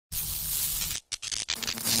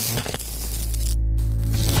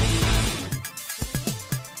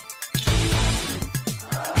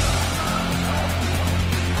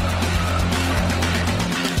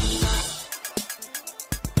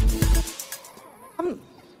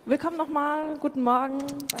Willkommen nochmal, guten Morgen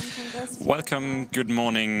beim Kongress. Welcome, good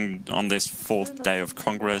morning on this fourth day of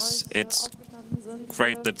Congress. It's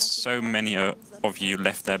great that so many of you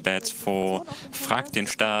left their beds for Frag den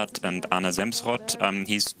Staat and Anna Semsrott.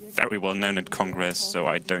 He's very well known at Congress, so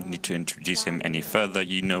I don't need to introduce him any further.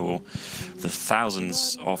 You know the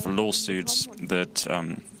thousands of lawsuits that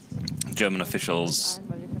German officials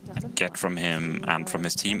get from him and from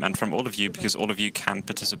his team and from all of you, because all of you can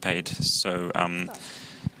participate. So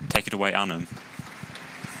take it away, Anna.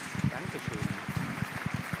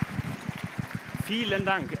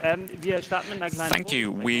 Thank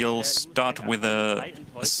you. We'll start with a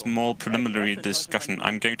small preliminary discussion.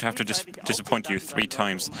 I'm going to have to disappoint you 3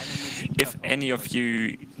 times. If any of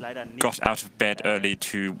you got out of bed early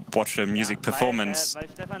to watch a music performance,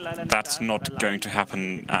 that's not going to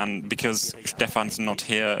happen. And because Stefan's not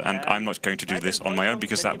here and I'm not going to do this on my own,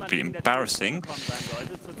 because that would be embarrassing.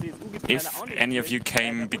 If any of you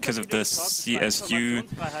came because of the CSU,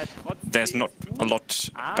 there's not a lot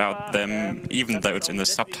about them, even though it's in the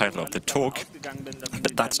subtitle of the talk,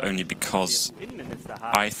 but that's only because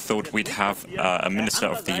I thought we'd have a Minister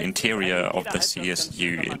of the Interior of the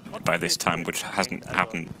CSU by this time, which hasn't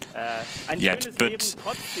happened yet. But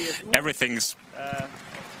everything's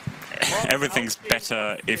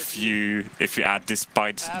better if you add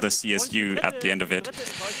despite the CSU at the end of it.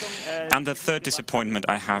 And the third disappointment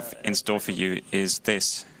I have in store for you is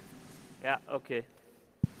this. Yeah, okay.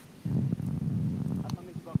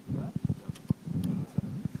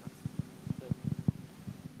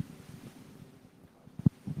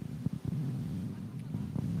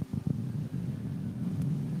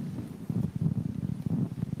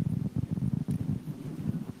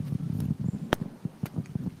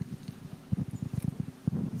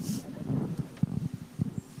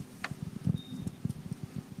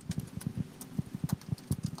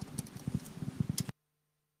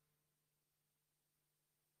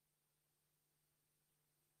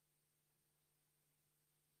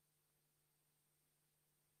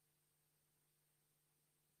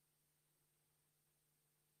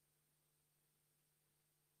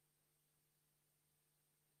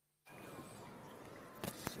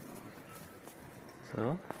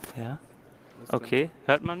 So, ja. Okay,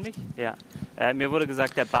 hört man mich? Ja. Mir wurde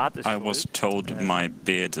gesagt, der Bart ist I was told my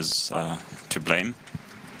beard is to blame.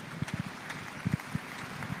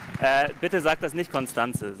 Bitte sag das nicht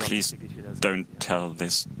Constanze. Please don't tell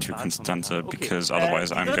this to Constanze, because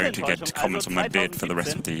otherwise I'm going to get comments on my beard for the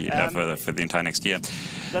rest of the for the entire next year.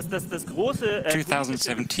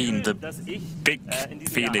 2017, the big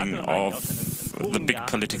feeling of the big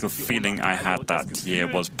political feeling I had that year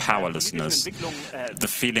was powerlessness, the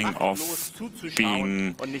feeling of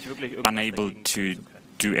being unable to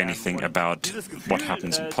do anything about what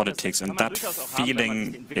happens in politics, and that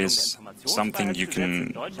feeling is something you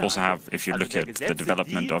can also have if you look at the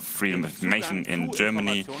development of freedom of information in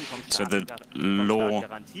Germany. So the laws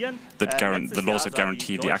that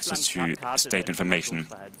guarantee the access to state information.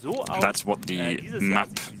 That's what the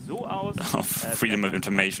map of freedom of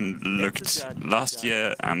information looked last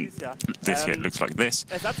year, and this year it looks like this.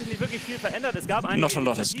 Not a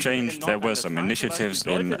lot has changed. There were some initiatives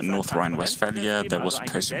in North Rhine-Westphalia. There was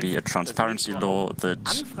supposed to be a transparency law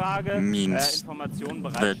that means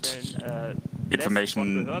that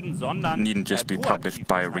information needn't just be published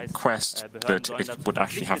by request, but it would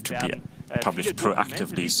actually have to be published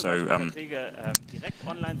proactively. So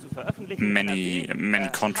many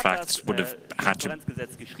contracts would have had to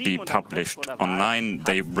be published online.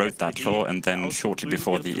 They wrote that law, and then shortly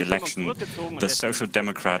before the election, the Social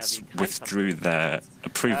Democrats withdrew their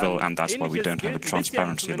approval, and that's why we don't have a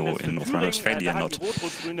transparency law in North Rhine-Westphalia.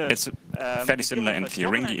 It's fairly similar in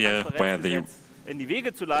Thuringia, where the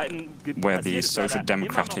Social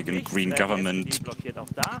Democratic and Green government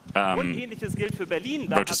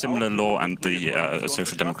wrote a similar law, and the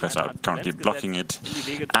Social Democrats are currently blocking it.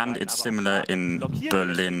 And it's similar in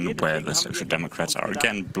Berlin, where the Social Democrats are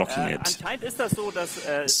again blocking it.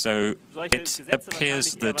 So it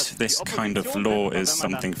appears that this kind of law is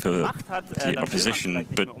something for the opposition,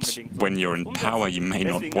 but when you're in power, you may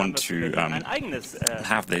not want to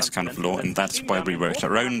have this kind of law, and that's why we wrote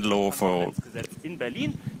our own law for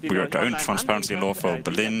We wrote our own transparency law for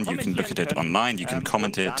Berlin. You can look at it online, you can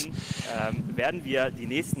comment it.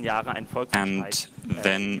 And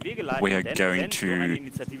then we are going to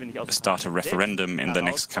start a referendum in the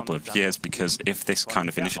next couple of years, because if this kind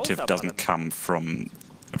of initiative doesn't come from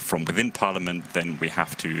within Parliament, then we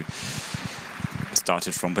have to start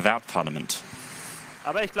it from without Parliament.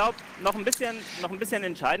 Aber ich glaube, noch ein bisschen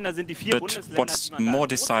entscheidender sind die 4 But Bundesländer, what's die man da more groß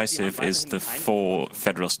decisive die is haben the weiterhin 4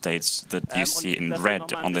 federal states that you see in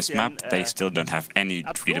red on this map. They still don't have any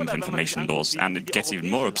freedom of information laws, and it gets even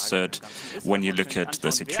more absurd when you look at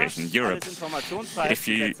the situation in Europe. If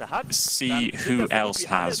you see who else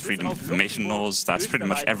has freedom of information laws, that's pretty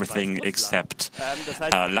much everything except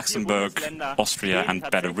Luxembourg, Austria and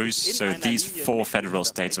Belarus. So these 4 federal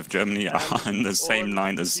states of Germany are in the same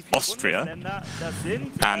line as Austria,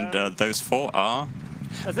 and those 4 are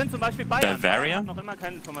Bavaria.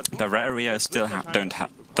 Bavaria still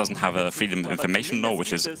doesn't have a freedom of information law,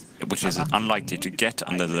 which is unlikely to get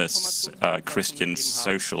under this Christian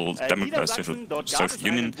social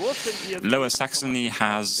union. Lower Saxony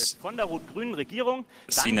has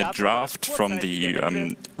seen a draft from the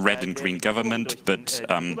red and green government, but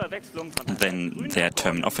then their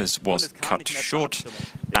term in office was cut short,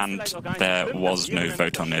 and there was no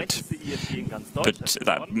vote on it. But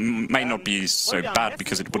that may not be so bad,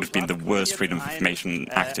 because it would have been the worst Freedom of Information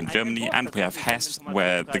Act in Germany. And we have Hesse,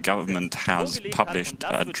 where the government has published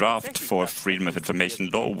a draft for a Freedom of Information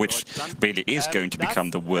law, which really is going to become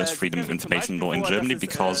the worst Freedom of Information law in Germany,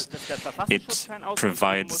 because it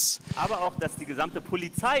provides,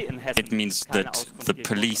 it means that the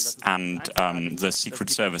police and the secret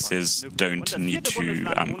services don't need to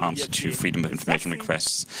answer to Freedom of Information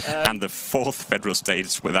requests. And the 4th federal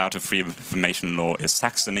state without a Freedom of Information law is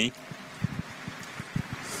Saxony.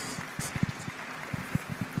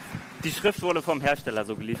 Die Schrift wurde vom Hersteller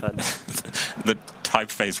so geliefert. The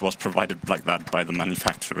typeface was provided like that by the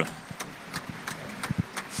manufacturer.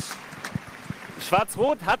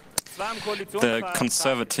 Schwarz-Rot hat the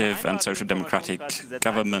Conservative and Social Democratic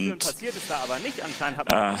government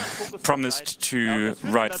promised to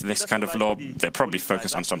write this kind of law. They're probably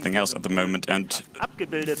focused on something else at the moment, and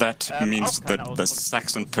that means that the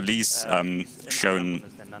Saxon police, shown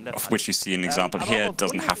of which you see an example here,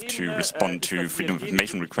 doesn't have to respond to freedom of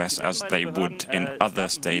information requests as they would in other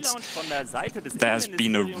states. There's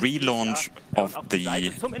been a relaunch of the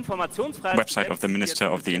website of the Minister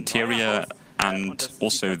of the Interior, and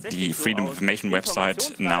also the Freedom of Information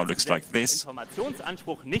website now looks like this.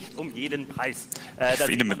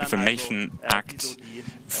 Freedom of Information Act,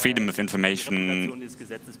 Freedom of Information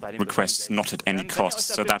requests not at any cost.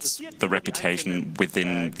 So that's the reputation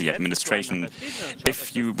within the administration.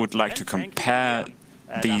 If you would like to compare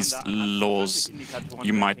these laws,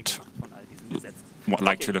 you might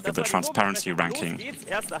like to look at the transparency ranking.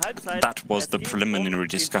 That was the preliminary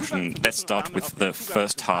discussion. Let's start with the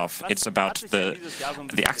first half. It's about the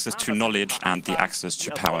access to knowledge and the access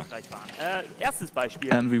to power.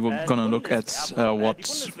 And we were going to look at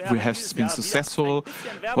what we have been successful.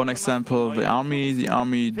 One example, the army. The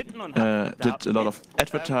army did a lot of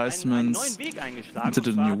advertisements, did it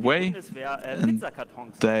a new way, and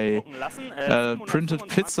they printed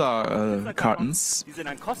pizza cartons.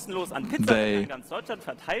 They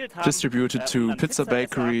distributed to pizza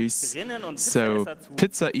bakeries, so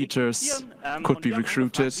pizza eaters could be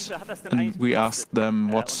recruited, and we asked them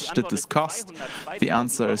what did this cost. The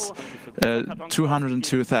answer is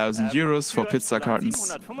 202,000 euros for pizza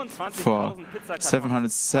cartons, for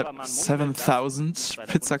 707,000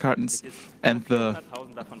 pizza cartons, and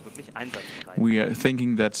we are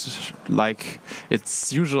thinking that, like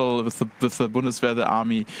it's usual with the Bundeswehr, the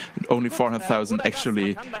army, only 400,000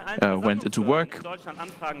 actually went into work.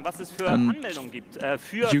 And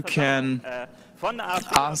you can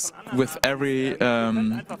ask with every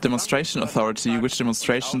demonstration authority which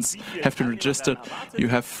demonstrations have been registered. You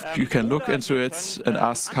can look into it and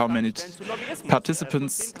ask how many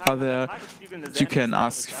participants are there. You can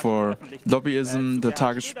ask for lobbyism. The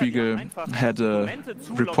Tagesspiegel had a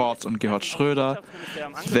report on Gerhard Schröder.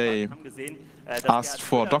 They asked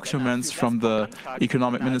for documents from the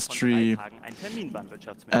economic ministry,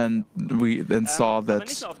 and we then saw that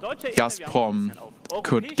Gazprom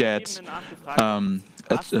could get a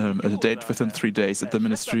date within 3 days at the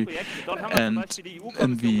ministry. And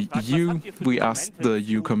in the EU, we asked the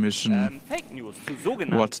EU Commission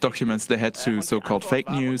what documents they had to so-called fake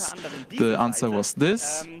news. The answer was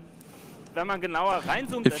this.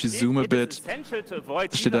 If you zoom a bit,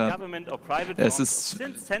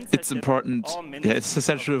 it's important, it's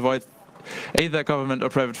essential to avoid either government or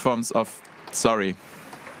private forms of,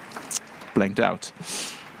 blanked out.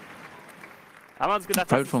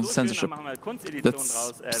 Private forms of censorship.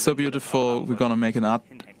 That's so beautiful. We're going to make an art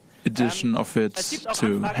edition of it to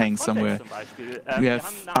hang somewhere. We have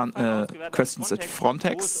questions at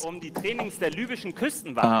Frontex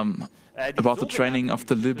about the training of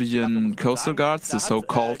the Libyan coastal guards, the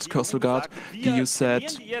so-called coastal guard. You said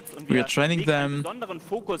we are training them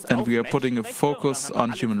and we are putting a focus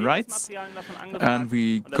on human rights, and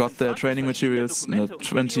we got their training materials,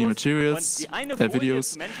 20 materials,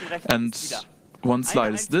 videos, and one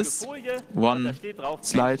slide is this, one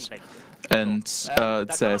slide, and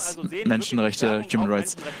it says Menschenrechte, human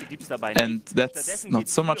rights. And that's not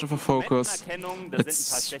so much of a focus.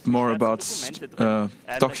 It's more about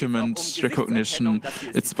document recognition.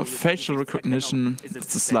 It's about facial recognition.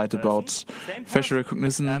 It's a slide about facial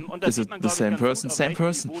recognition. Is it the same person? Same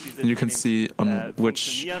person. And you can see on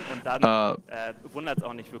which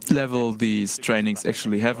level these trainings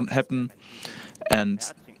actually happen. And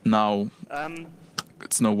now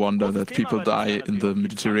it's no wonder that people die in the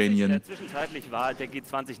Mediterranean.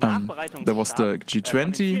 There was the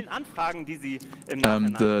G20.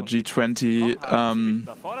 The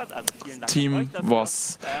G20 team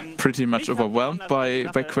was pretty much overwhelmed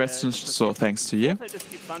by questions, so thanks to you.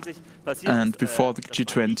 And before the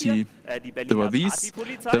G20, there were these,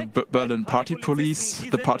 the Berlin party police,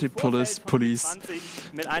 the party police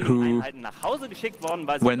who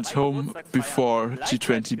went home before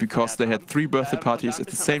G20 because they had 3 birthday parties at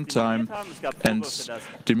the same time and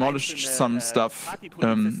demolished some stuff,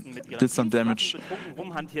 did some damage,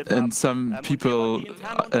 and some people,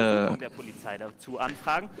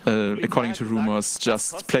 according to rumors,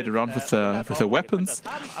 just played around with their weapons,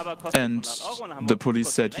 and the police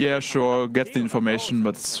said, yeah, sure, get the information,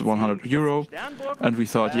 but it's €100. And we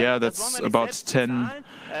thought, yeah, that's about 10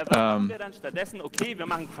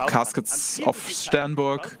 caskets of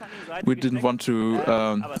Sternburg. We didn't want to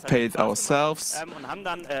pay it ourselves,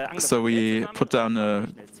 so we put down a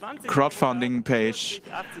crowdfunding page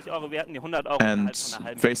and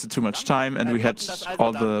wasted too much time, and we had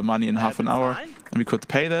all the money in half an hour, and we could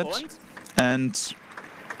pay that. And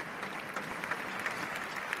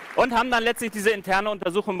haben dann letztlich diese interne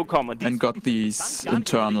Untersuchung bekommen. And got these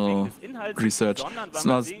internal research. It's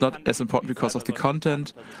not as important because of the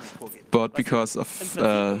content, but because of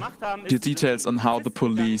the details on how the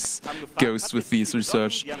police goes with these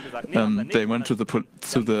research. They went to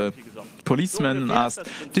the policeman and asked,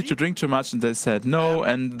 did you drink too much? And they said no,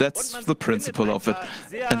 and that's the principle of it.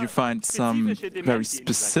 And you find some very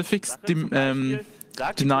specific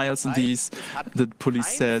denials in these. The police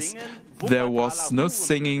says there was no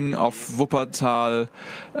singing of Wuppertal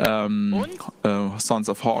Sons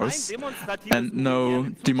of Horse, and no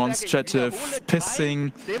demonstrative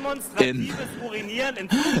pissing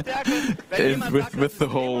with the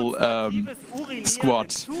whole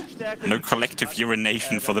squad. No collective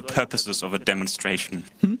urination for the purposes of a demonstration.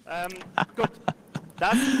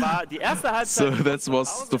 So that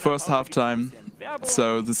was the first halftime.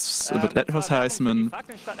 So this advertisement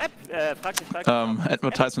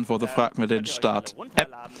for the Frag mir den Staat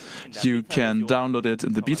app. You can download it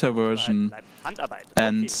in the beta version,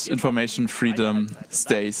 and information freedom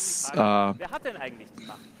stays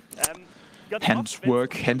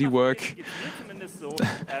handiwork.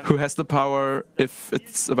 Who has the power? If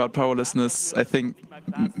it's about powerlessness, I think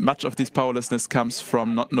much of this powerlessness comes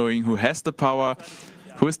from not knowing who has the power,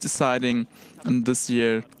 who is deciding. And this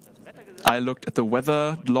year I looked at the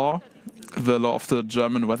weather law, the law of the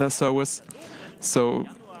German weather service. So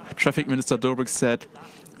Traffic Minister Dobrik said,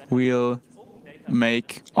 we'll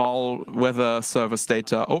make all weather service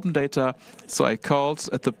data open data. So I called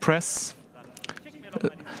at the press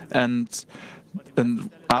and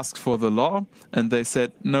asked for the law, and they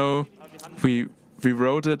said, no, we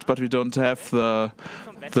wrote it, but we don't have the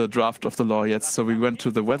draft of the law yet. So we went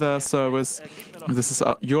to the weather service. This is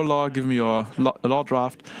your law, give me your law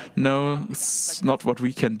draft. No, it's not what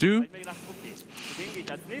we can do.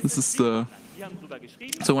 This is so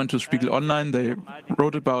I went to Spiegel Online, they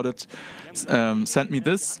wrote about it, sent me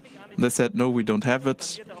this. They said, no, we don't have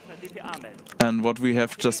it. And what we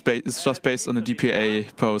have is just based on a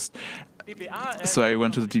DPA post. So I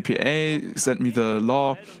went to the DPA, sent me the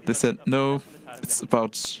law. They said, no, it's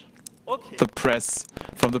about the press,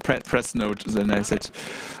 from the press note. Then I said,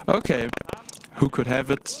 okay, who could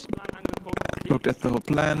have it? Looked at the whole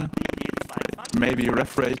plan. Maybe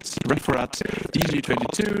referat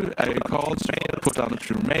DG22. I called, put down a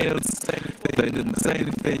few mails. They didn't say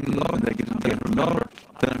anything. They didn't get a law.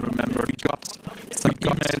 Then I remember we got some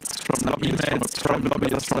emails from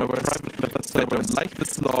lobbyists from private letters. They don't like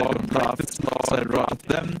this law draft. So I wrote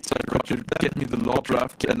them. So could you get me the law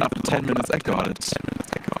draft? And after 10 minutes, I got it.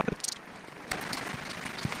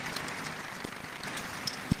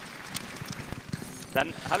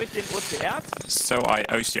 So I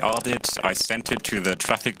OCR'd it, I sent it to the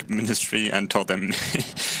traffic ministry and told them,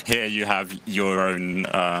 here you have your own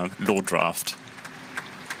law draft.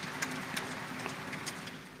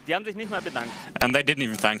 And they didn't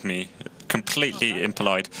even thank me, completely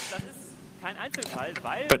impolite.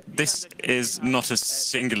 But this is not a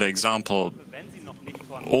singular example.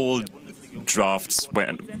 All drafts,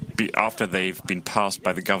 after they've been passed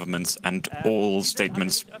by the governments, and all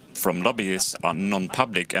statements from lobbyists are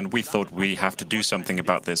non-public, and we thought we have to do something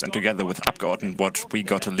about this. And together with Abgeordnetenwatch, we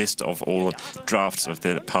got a list of all drafts of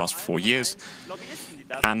the past 4 years,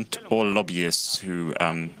 and all lobbyists who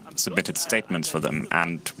submitted statements for them,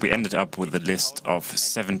 and we ended up with a list of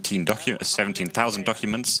 17,000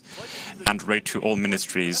 documents, and wrote to all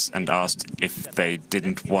ministries and asked if they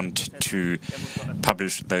didn't want to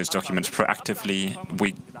publish those documents proactively.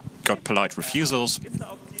 We got polite refusals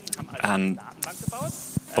and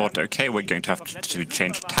thought, okay, we're going to have to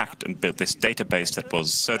change tact and build this database that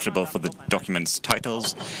was searchable for the documents'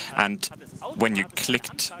 titles, and when you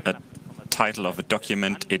clicked a title of a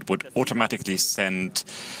document, it would automatically send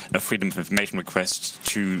a Freedom of Information request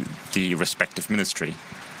to the respective ministry.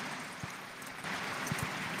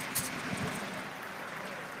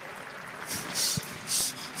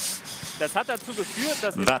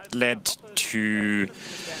 That led to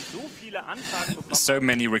so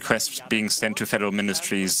many requests being sent to federal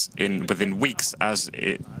ministries within weeks, as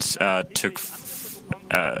it took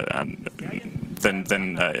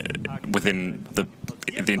within the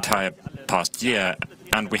entire past year,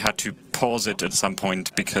 and we had to pause it at some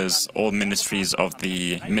point because all ministries of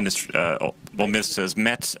the all ministers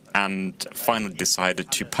met and finally decided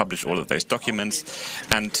to publish all of those documents,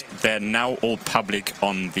 and they're now all public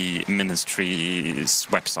on the ministries'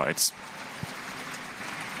 websites.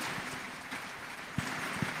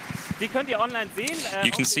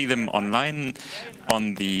 You can see them online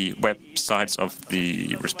on the websites of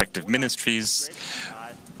the respective ministries,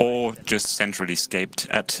 or just centrally scaped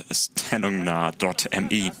at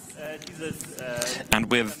stellungnah.me. And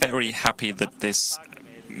we're very happy that this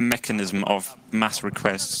mechanism of mass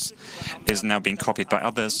requests is now being copied by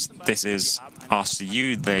others. This is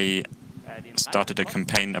RCU. They started a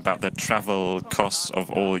campaign about the travel costs of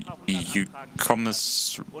all EU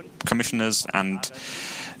commissioners, and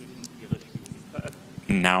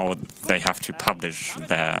now they have to publish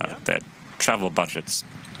their travel budgets.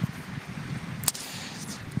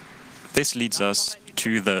 This leads us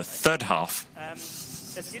to the third half.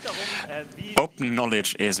 Open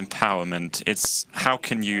knowledge is empowerment. It's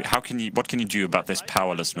what can you do about this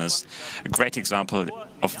powerlessness? A great example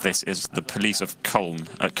of this is the police of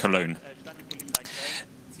Cologne.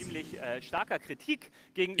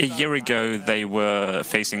 A year ago, they were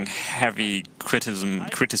facing heavy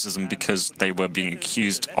criticism because they were being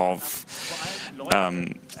accused of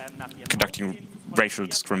conducting racial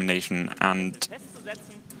discrimination, and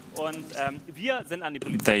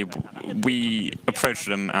we approached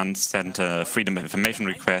them and sent a Freedom of Information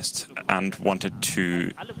request and wanted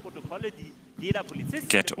to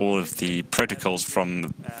get all of the protocols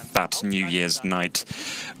from that New Year's night.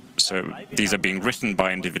 So these are being written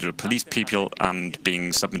by individual police people and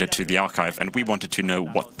being submitted to the archive, and we wanted to know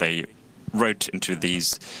what they wrote into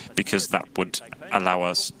these, because that would allow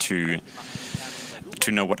us to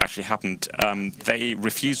know what actually happened. They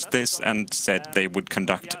refused this and said they would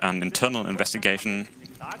conduct an internal investigation.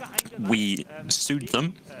 We sued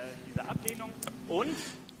them,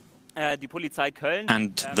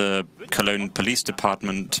 and the Cologne Police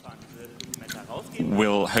Department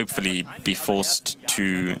will hopefully be forced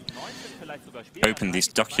to open these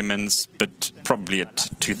documents, but probably at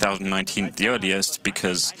 2019 at the earliest,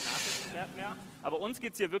 because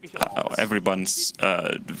everyone's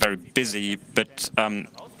very busy, but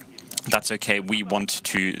that's okay. We want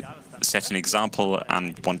to set an example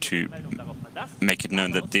and want to make it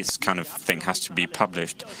known that this kind of thing has to be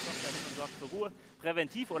published. But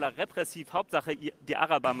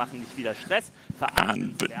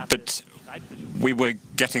we were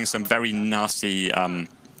getting some very nasty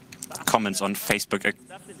comments on Facebook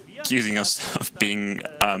accusing us of being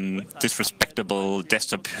disrespectable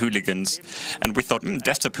desktop hooligans, and we thought,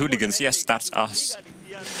 desktop hooligans, yes, that's us.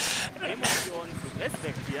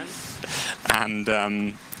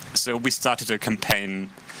 And so we started a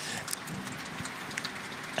campaign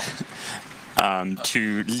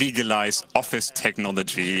to legalize office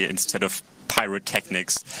technology instead of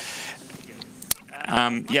pyrotechnics.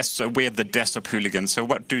 Yes, so we're the desktop hooligans. So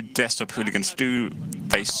what do desktop hooligans do?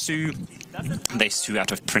 They sue. They sue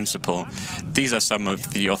out of principle. These are some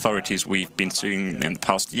of the authorities we've been suing in the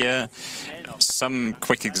past year. Some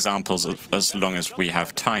quick examples as long as we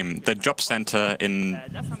have time. The job center in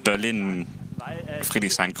Berlin,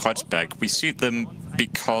 Friedrichshain-Kreuzberg, we sued them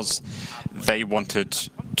because they wanted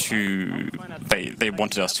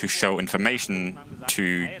us to show information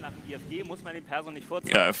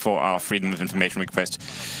for our freedom of information request.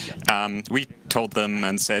 We told them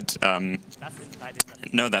and said,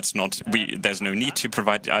 no, that's not. There's no need to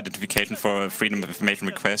provide identification for a freedom of information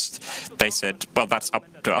request. They said, well, that's up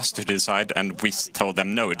to us to decide, and we told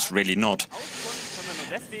them, no, it's really not.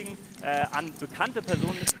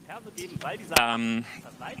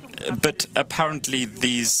 But apparently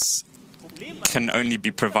these can only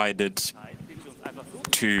be provided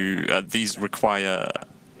to, these require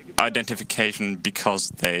identification because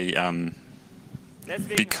there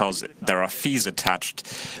are fees attached.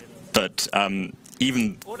 But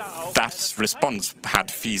even that response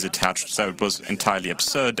had fees attached, so it was entirely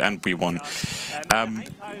absurd, and we won.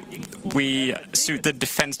 We sued the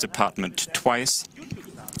Defense Department twice.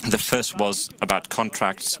 The first was about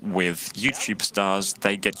contracts with YouTube stars.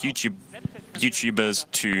 They get YouTubers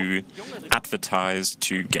to advertise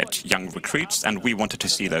to get young recruits, and we wanted to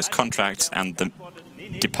see those contracts, and the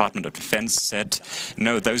Department of Defense said,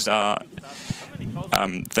 no, those are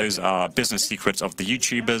business secrets of the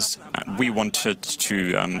YouTubers. We wanted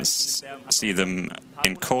to see them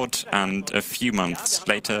in court, and a few months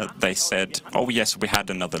later they said, oh yes, we had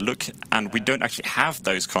another look, and we don't actually have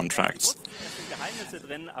those contracts.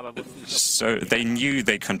 So they knew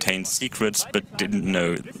they contained secrets, but didn't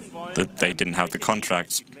know that they didn't have the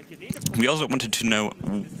contracts. We also wanted to know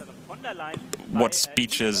what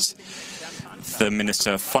speeches the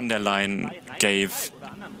Minister von der Leyen gave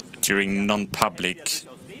during non-public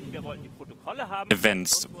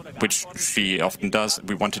events, which she often does.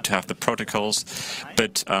 We wanted to have the protocols,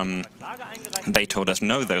 but they told us,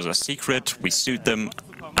 no, those are secret. We sued them,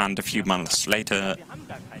 and a few months later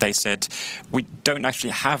they said, we don't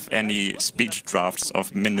actually have any speech drafts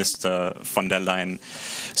of Minister von der Leyen.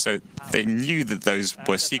 So they knew that those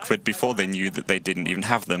were secret before they knew that they didn't even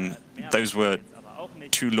have them. Those were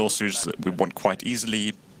two lawsuits that we won quite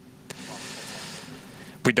easily.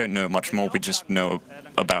 We don't know much more. We just know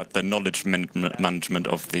about the knowledge management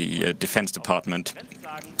of the Defense Department.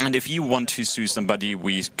 And if you want to sue somebody,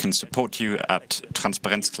 we can support you at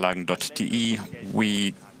transparenzklagen.de.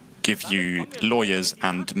 We give you lawyers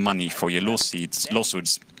and money for your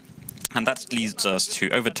lawsuits. And that leads us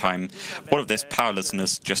to, over time, all of this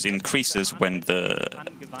powerlessness just increases when the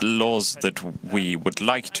laws that we would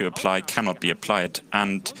like to apply cannot be applied.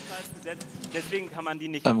 And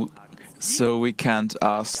so we can't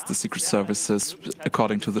ask the secret services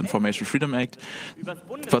according to the Information Freedom Act,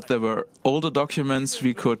 but there were older documents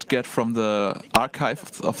we could get from the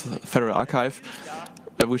archive of the Federal Archive,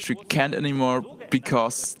 which we can't anymore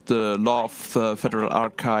because the law of the Federal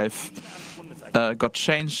Archive got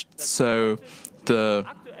changed, so the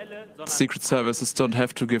secret services don't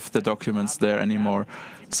have to give the documents there anymore.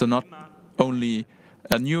 So not only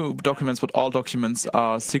new documents, but all documents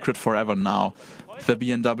are secret forever now. The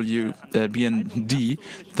BND,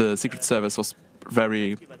 the Secret Service, was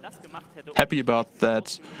very happy about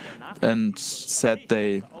that and said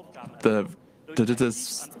they did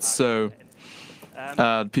this so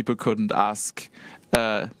people couldn't ask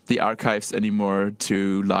the archives anymore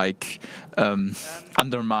to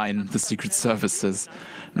undermine the secret services.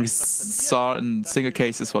 And we saw in single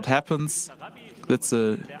cases what happens. That's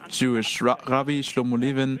a Jewish rabbi, Shlomo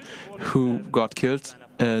Levin, who got killed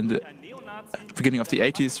in the beginning of the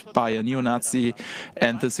 80s by a neo-Nazi,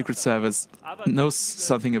 and the Secret Service knows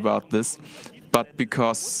something about this, but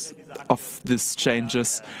because of these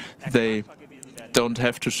changes, they don't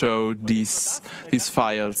have to show these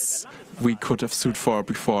files we could have sued for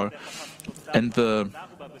before. And the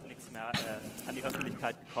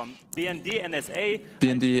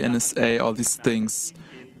BND, NSA, all these things,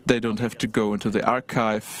 they don't have to go into the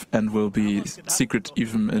archive and will be secret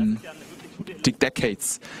even in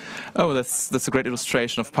decades. Oh, that's a great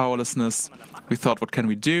illustration of powerlessness. We thought, what can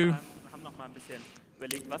we do?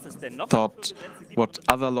 Thought what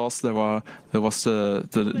other laws there were. There was the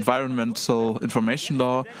environmental information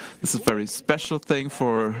law. This is a very special thing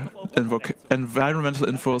for environmental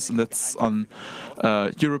infos, and that's on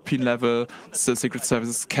European level. So secret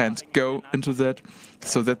services can't go into that.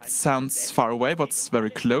 So that sounds far away, but it's very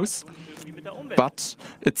close. But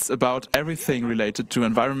it's about everything related to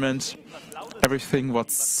environment, everything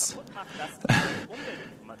what's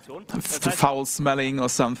foul smelling or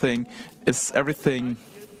something is everything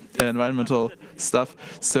environmental stuff.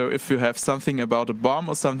 So if you have something about a bomb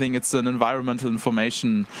or something, it's an environmental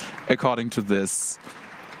information according to this.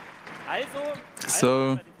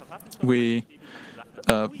 So we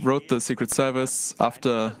wrote the Secret Service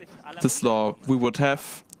after this law. We would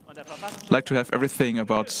have like to have everything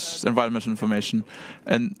about environmental information,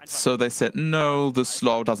 and so they said no, this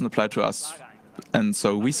law doesn't apply to us, and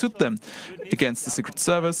so we sued them against the Secret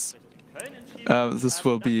Service. This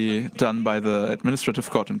will be done by the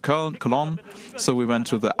administrative court in Cologne. So we went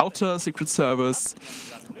to the outer Secret Service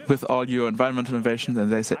with all your environmental innovations,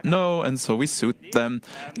 and they said no, and so we sued them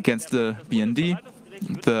against the BND.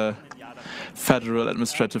 The Federal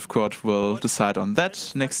Administrative Court will decide on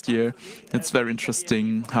that next year. It's very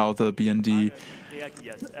interesting how the BND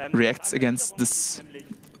reacts against this.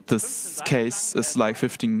 This case is like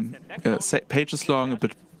 15 pages long, a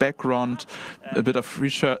bit background, a bit of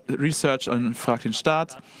research on Frag den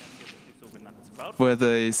Staat, where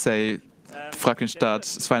they say Frag den Staat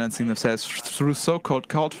is financing themselves through so-called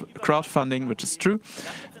crowdfunding, which is true.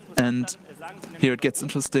 And here it gets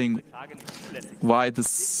interesting why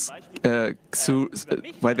this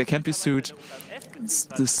why they can't be sued.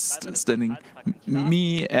 This standing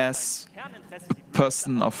me as a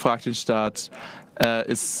person of Frag den Staat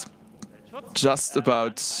is just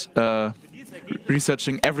about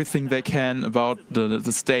researching everything they can about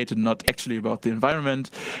the state and not actually about the environment.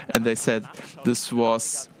 And they said this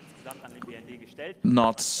was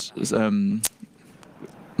not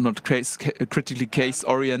critically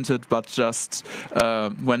case-oriented, but just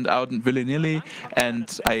went out willy-nilly.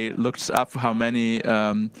 And I looked up how many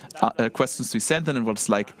questions we sent, and it was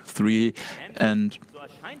like 3. And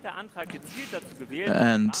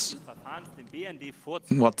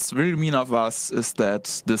what's really mean of us is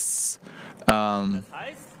that this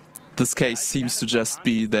this case seems to just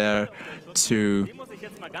be there to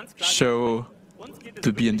show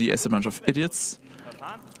the BND as a bunch of idiots.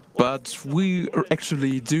 But we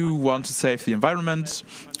actually do want to save the environment,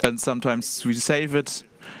 and sometimes we save it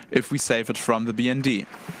if we save it from the BND.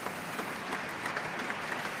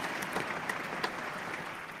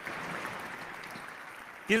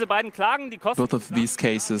 Both of these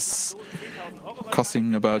cases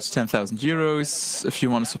costing about 10,000 euros. If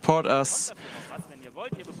you want to support us,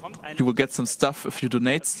 you will get some stuff if you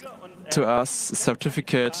donate to us, a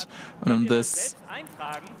certificate. And on this,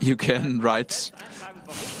 you can write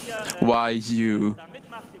why you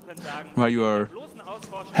are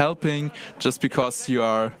helping, just because you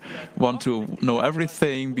want to know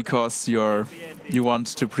everything, because you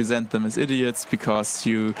want to present them as idiots, because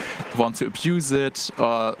you want to abuse it,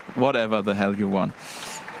 or whatever the hell you want.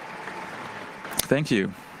 Thank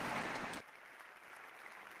you.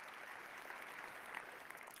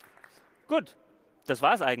 Gut, das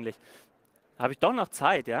war's eigentlich. Habe ich doch noch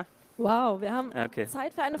Zeit, ja? Wow, wir haben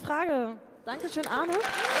Zeit für eine Frage. Dankeschön, Arne.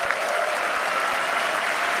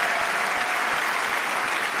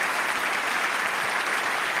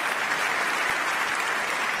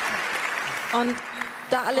 Und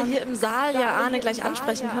da alle hier im Saal ja Arne gleich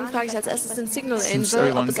ansprechen können, frage ich als erstes den Signal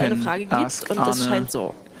Angel, ob es eine Frage gibt. Und das scheint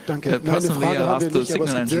so. Danke. Nein, eine Frage haben wir nicht, aber es gibt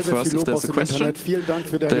sehr, sehr viel Lob aus dem Internet. Vielen Dank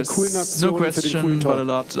für deine coolen Aktionen, no question, für den coolen but a Talk.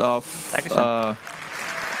 lot of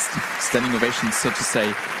standing ovations, so to say,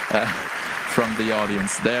 from the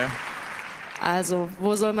audience there. Also,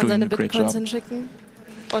 wo soll man seine Bitcoins hinschicken?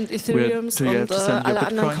 Und Ethereums und alle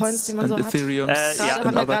anderen Coins, die man so hat? ja,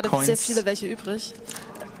 haben wir gerade sehr viele welche übrig.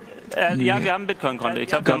 Ja, wir haben ein Bitcoin-Konto. Ich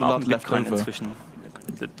glaube, wir haben auch ein Bitcoin inzwischen.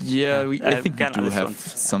 Yeah, I think we do have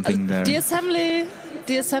something there.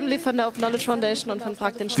 Die Assembly von der Open Knowledge Foundation und von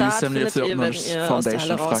Frag den Staat findet ihr, wenn ihr aus der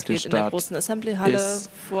Halle rausgeht, in der großen Assembly-Halle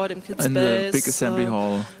vor dem Kids Space. Big assembly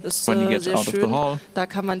hall, ist when you get sehr out of the schön. hall. Da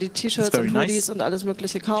kann man die T-Shirts und Hoodies und alles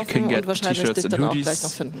Mögliche kaufen und wahrscheinlich dich dann auch gleich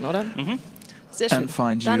noch finden, oder? Mhm. Sehr schön.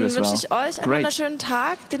 Dann wünsche ich euch einen wunderschönen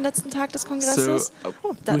Tag, den letzten Tag des Kongresses.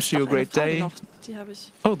 So, wish you a great day. Die habe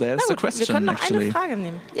ich. Oh, there's a question. Wir können noch actually. eine Frage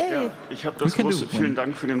nehmen. Yay. Ja, ich habe das große vielen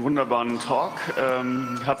Dank für den wunderbaren Talk.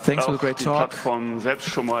 Habe auch die Plattform selbst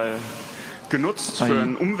schon mal genutzt für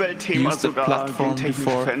ein Umweltthema, sogar gentechnische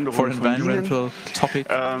Veränderungen von Linien.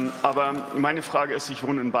 Aber meine Frage ist, ich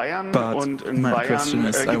wohne in Bayern und in Bayern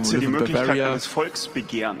gibt es ja die Möglichkeit eines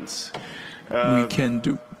Volksbegehrens.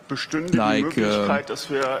 bestünde die Möglichkeit, dass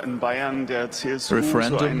wir in Bayern der CSU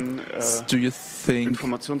so ein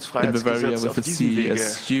Informationsfreiheitsgesetz auf diesem Wege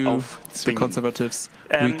aufzwingen?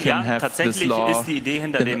 Ja, tatsächlich ist die Idee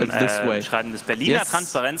hinter dem Schreiben des Berliner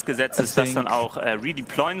Transparenzgesetzes, das dann auch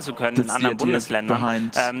redeployen zu können in anderen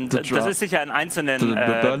Bundesländern. Das ist sicher in einzelnen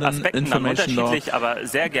Aspekten dann unterschiedlich, aber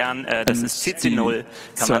sehr gern, das ist CC0,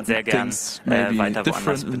 kann man sehr gern weiter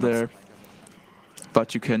woanders benutzen.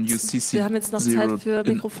 Wir haben jetzt noch Zeit für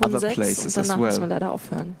Mikrofon 6 und danach müssen wir leider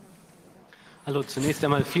aufhören. Hallo, zunächst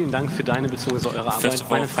einmal vielen Dank für deine bzw. eure Arbeit.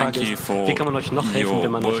 Meine Frage ist, wie kann man euch noch helfen,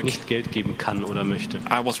 wenn man euch nicht Geld geben kann oder möchte?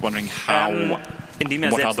 Indem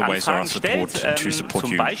ihr selbst Anfragen stellt,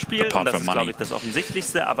 zum Beispiel, und das ist, glaube ich, das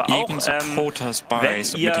Offensichtlichste, aber auch, wenn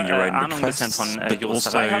ihr Ahnung ein bisschen von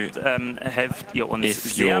Juristerei habt, helft ihr uns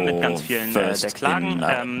sehr mit ganz vielen der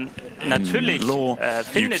Klagen. Natürlich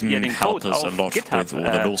findet ihr den Code auf GitHub.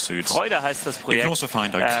 Freude heißt das Projekt.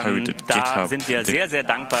 Da sind wir sehr, sehr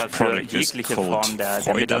dankbar für jegliche Form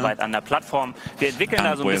der Mitarbeit an der Plattform. Wir entwickeln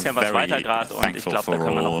da so ein bisschen was weiter gerade und ich glaube, da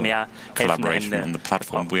können wir noch mehr helfende Hände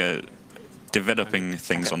gebrauchen. Developing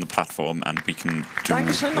things on the platform, and we can do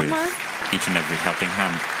with each and every helping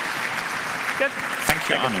hand. Good. Thank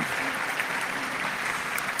you, Arno.